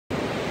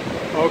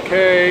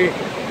Okay,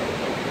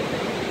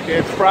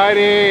 it's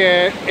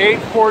Friday at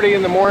 8:40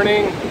 in the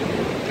morning,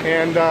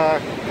 and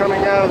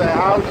coming out of the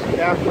house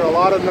after a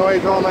lot of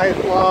noise all night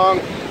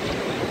long.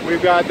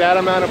 We've got that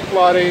amount of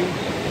flooding.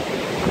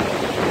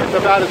 It's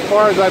about as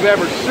far as I've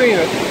ever seen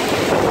it.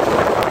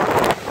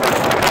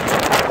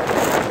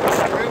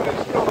 The wind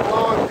is still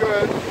blowing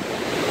good.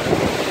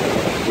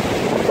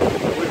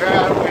 We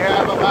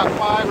have about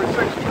 5 or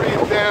 6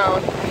 trees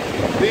down.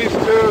 These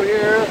two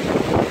here.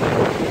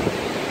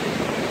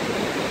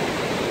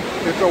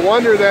 It's a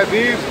wonder that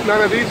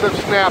none of these have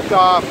snapped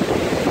off,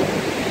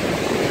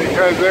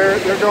 because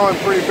they're going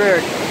pretty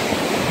big.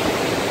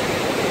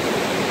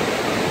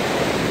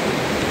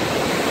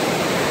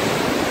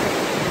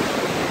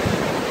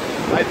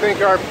 I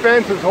think our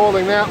fence is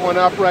holding that one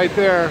up right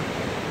there.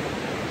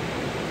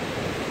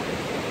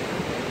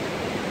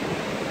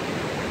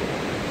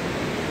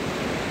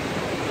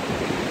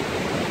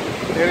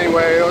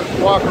 Anyway, let's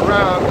walk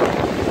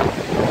around.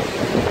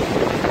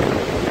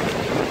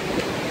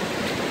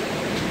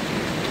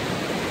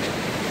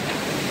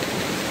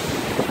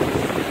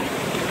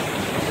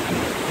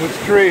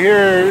 This tree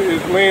here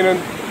is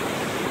leaning.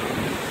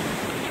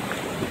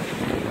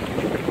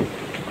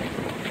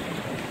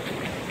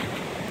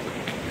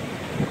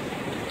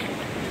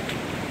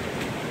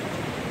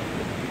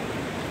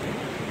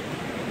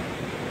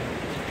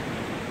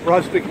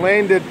 Rustic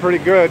Lane did pretty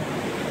good.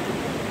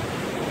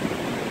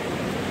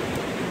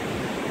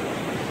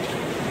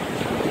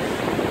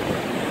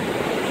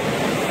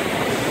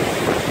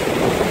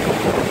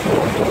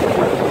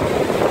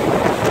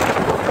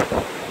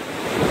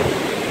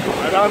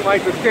 I don't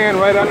like to stand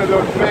right under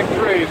those big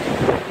trees.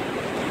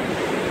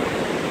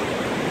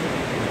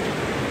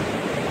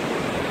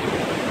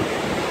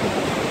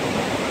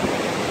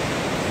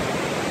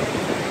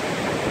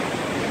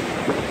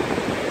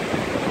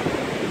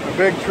 A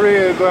big tree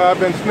has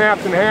been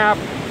snapped in half,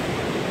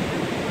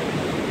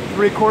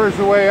 3/4 of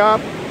the way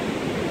up.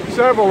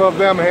 Several of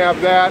them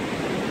have that.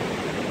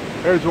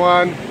 There's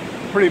one,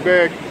 pretty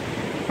big.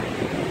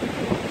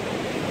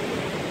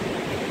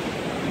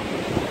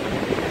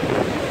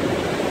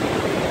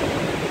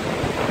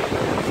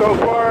 So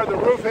far, the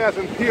roof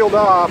hasn't peeled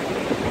off,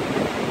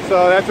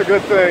 so that's a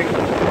good thing.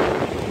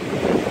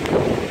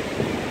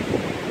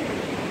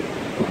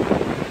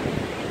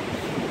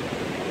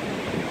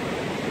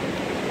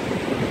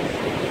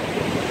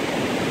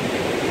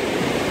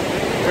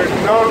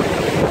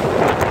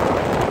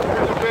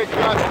 There's a big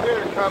gust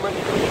here coming.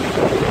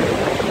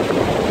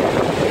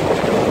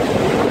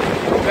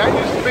 That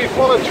used to be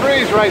full of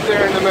trees right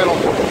there in the middle.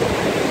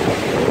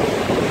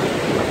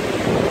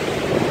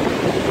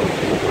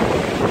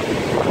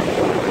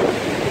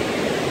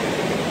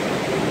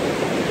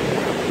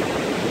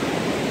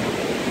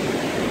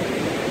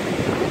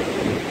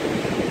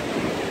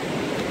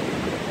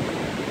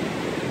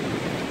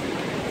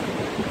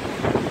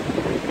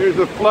 Here's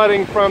the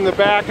flooding from the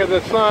back of the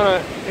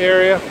sauna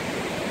area.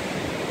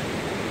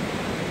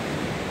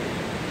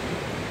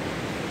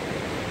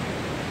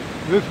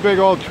 This big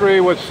old tree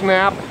was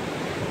snapped.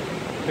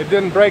 It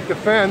didn't break the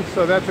fence,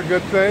 so that's a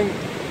good thing.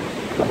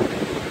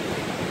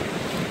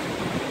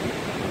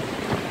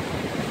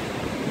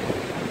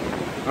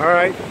 All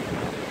right.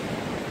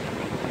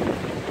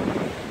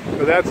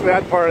 So that's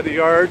that part of the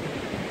yard.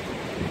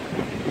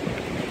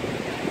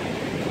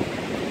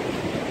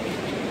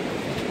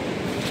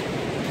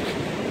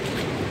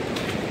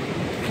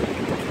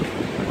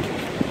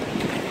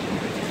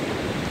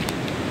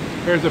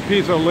 There's a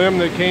piece of limb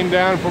that came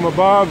down from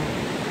above,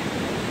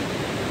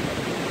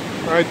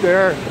 right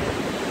there.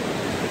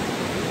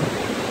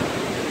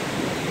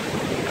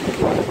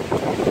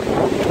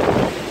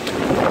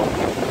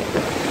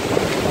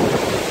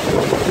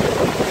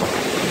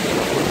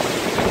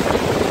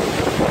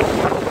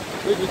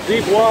 This is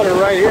deep water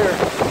right here.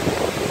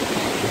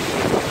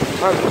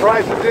 I'm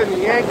surprised it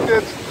didn't yank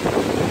this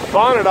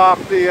bonnet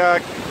off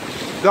the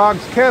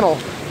dog's kennel.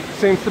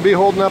 Seems to be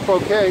holding up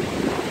okay.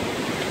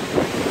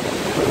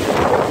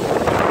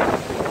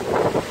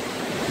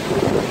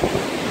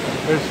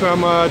 There's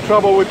some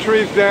trouble with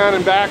trees down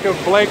in back of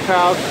Blake's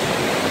house.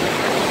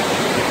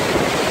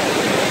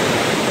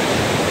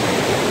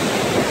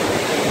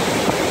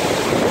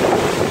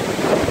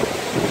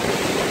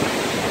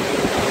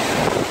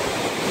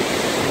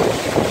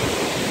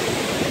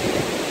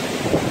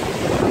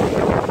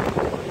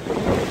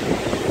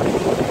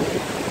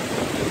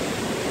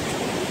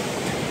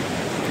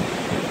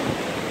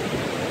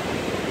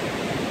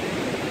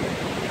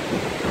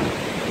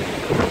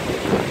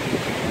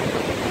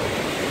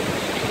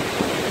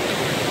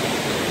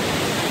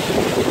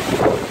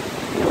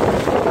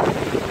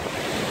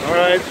 All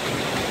right.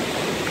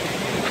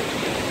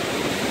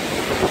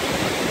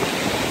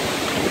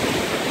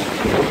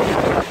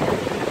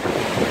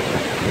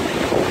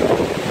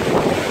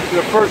 It's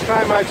the first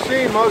time I've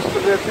seen most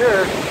of this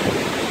here.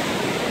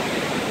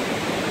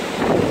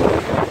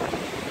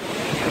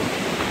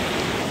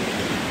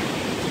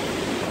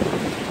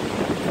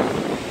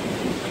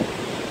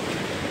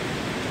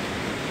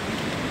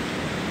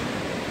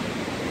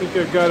 I think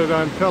I've got it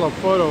on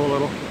telephoto a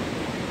little.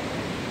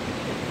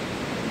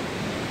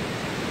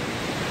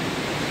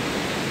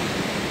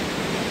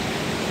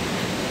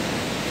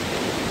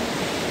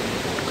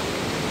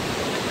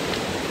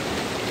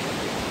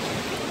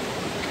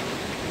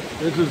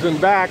 This is in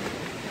back.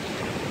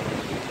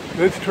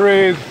 This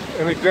tree is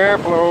an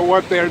example of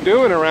what they're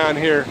doing around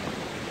here.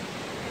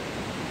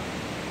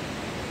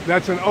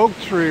 That's an oak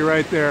tree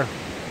right there.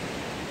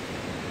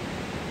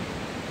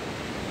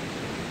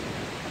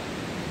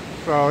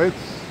 So it's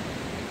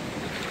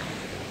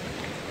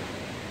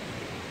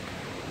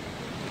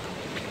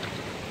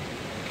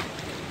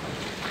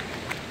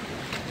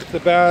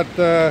about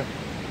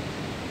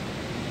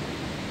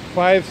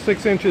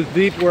 5-6 inches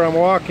deep where I'm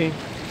walking.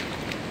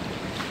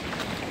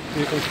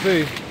 You can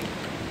see.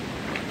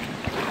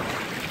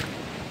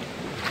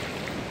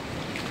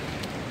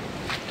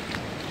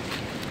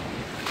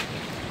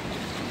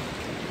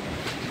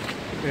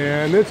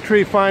 And this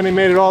tree finally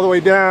made it all the way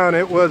down.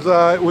 It was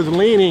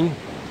leaning.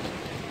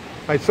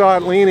 I saw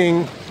it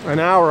leaning an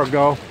hour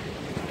ago.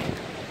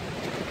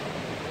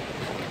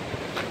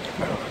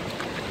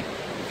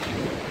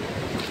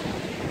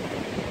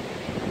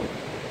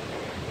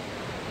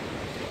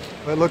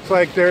 It looks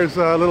like there's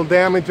a little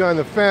damage on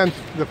the fence.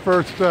 The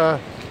first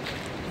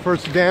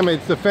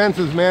damage. The fence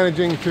is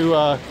managing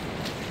to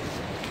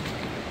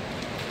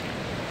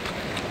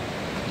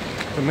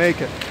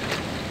make it.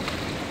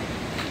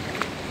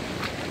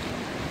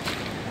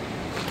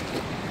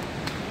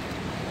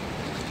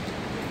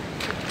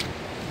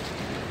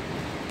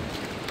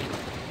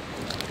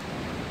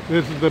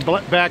 This is the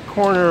back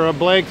corner of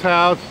Blake's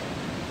house.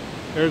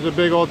 There's a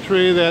big old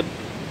tree that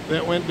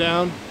went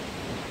down.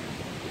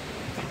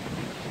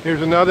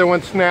 Here's another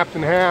one snapped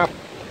in half.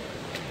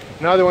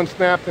 Another one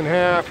snapped in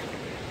half.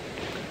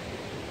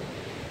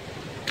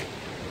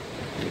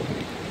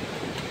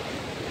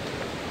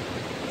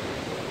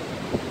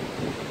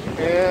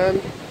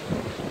 And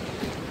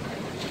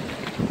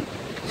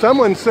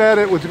someone said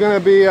it was going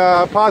to be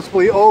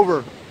possibly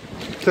over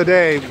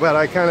today, but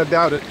I kind of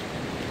doubt it.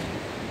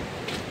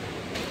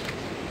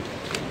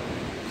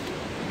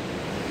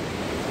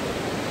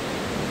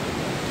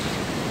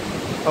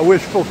 A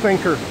wishful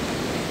thinker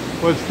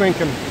was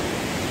thinking.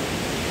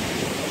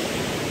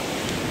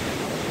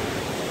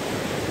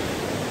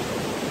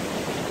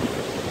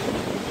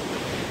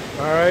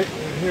 All right,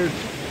 and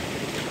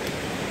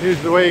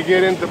here's the way you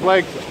get into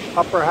Blake's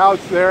upper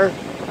house there.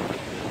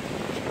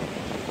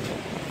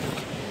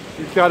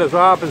 He's got his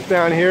office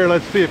down here.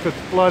 Let's see if it's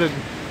flooded.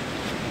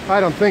 I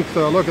don't think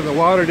so. Look, the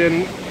water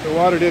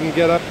didn't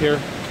get up here.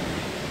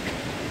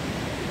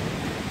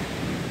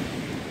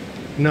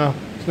 No,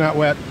 it's not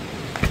wet.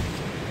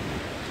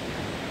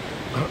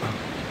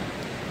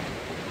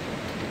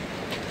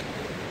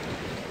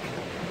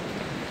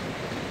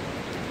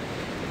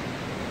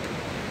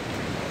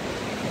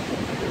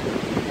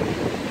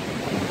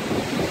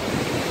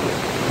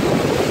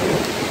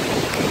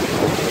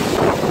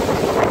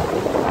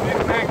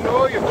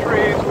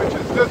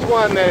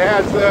 One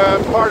that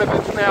has part of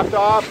it snapped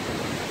off.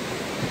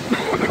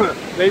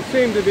 They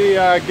seem to be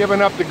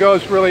giving up the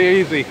ghost really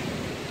easy,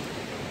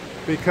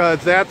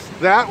 because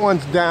that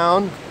one's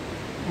down.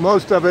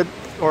 Most of it,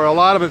 or a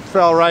lot of it,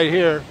 fell right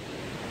here.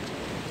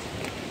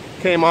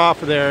 Came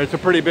off of there. It's a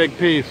pretty big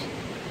piece.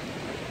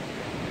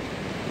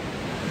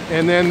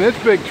 And then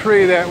this big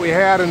tree that we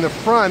had in the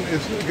front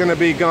is going to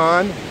be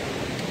gone,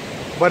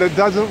 but it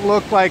doesn't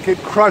look like it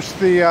crushed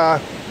the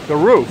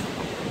roof,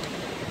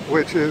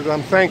 which is,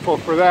 I'm thankful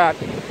for that.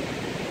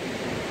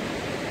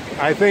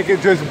 I think it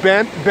just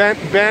bent,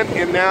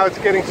 and now it's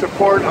getting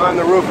support on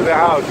the roof of the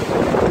house.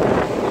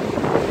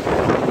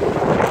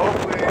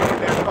 Hopefully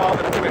that's all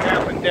that's going to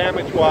happen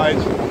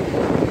damage-wise.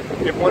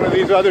 If one of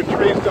these other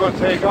trees don't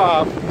take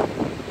off,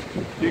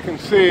 you can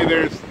see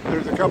there's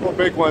a couple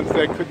big ones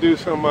that could do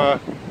some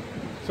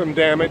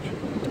damage.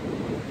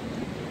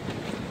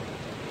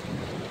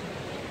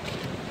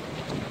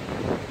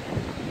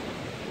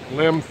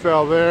 Limb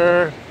fell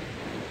there.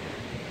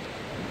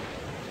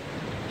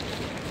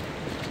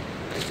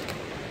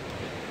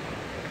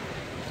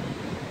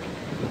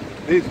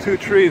 These two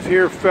trees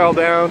here fell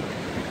down.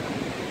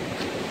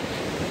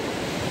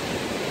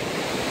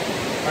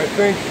 I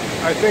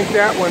think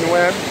that one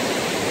went.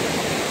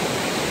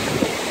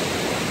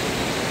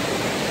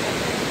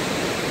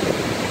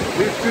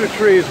 These two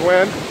trees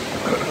went.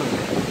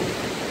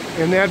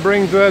 And that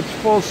brings us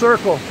full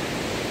circle.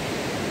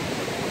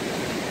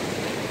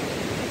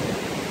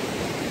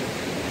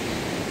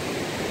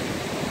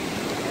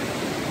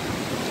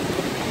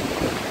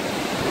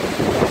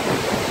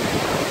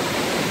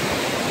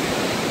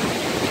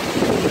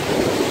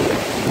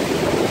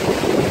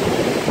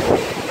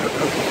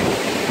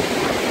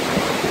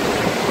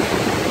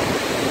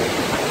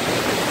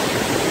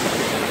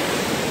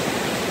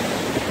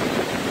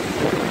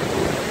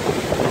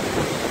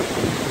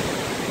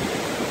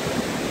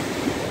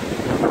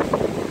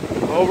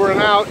 Over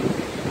and out.